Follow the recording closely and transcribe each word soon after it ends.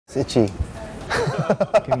It's itchy.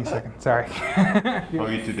 Give me a second, sorry. How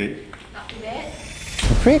are you today? Not too bad.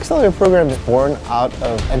 The pre-accelerator program is born out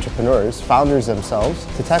of entrepreneurs, founders themselves,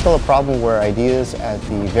 to tackle a problem where ideas at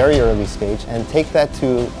the very early stage and take that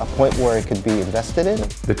to a point where it could be invested in.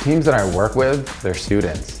 The teams that I work with, they're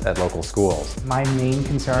students at local schools. My main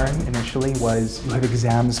concern initially was we have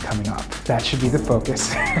exams coming up. That should be the focus.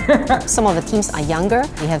 Some of the teams are younger.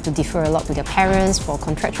 They have to defer a lot to their parents for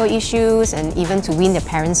contractual issues and even to win their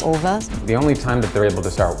parents over. The only time that they're able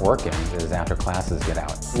to start working is after classes get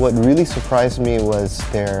out. What really surprised me was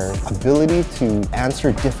their ability to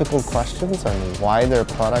answer difficult questions on why their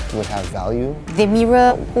product would have value. They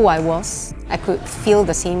mirror who I was. I could feel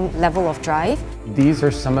the same level of drive. These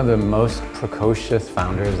are some of the most precocious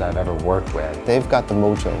founders I've ever worked with. They've got the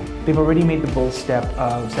mojo. They've already made the bold step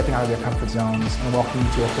of stepping out of their comfort zones and walking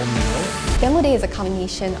into a whole new world. Demo Day is a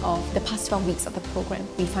culmination of the past 12 weeks of the program.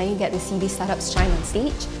 We finally get to see these startups shine on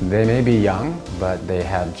stage. They may be young, but they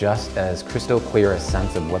have just as crystal clear a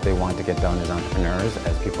sense of what they want to get done as entrepreneurs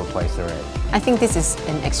as people twice their age. I think this is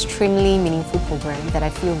an extremely meaningful program that I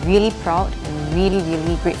feel really proud and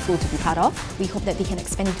really grateful to be part of. We hope that they can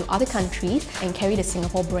expand into other countries and carry the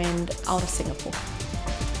Singapore brand out of Singapore.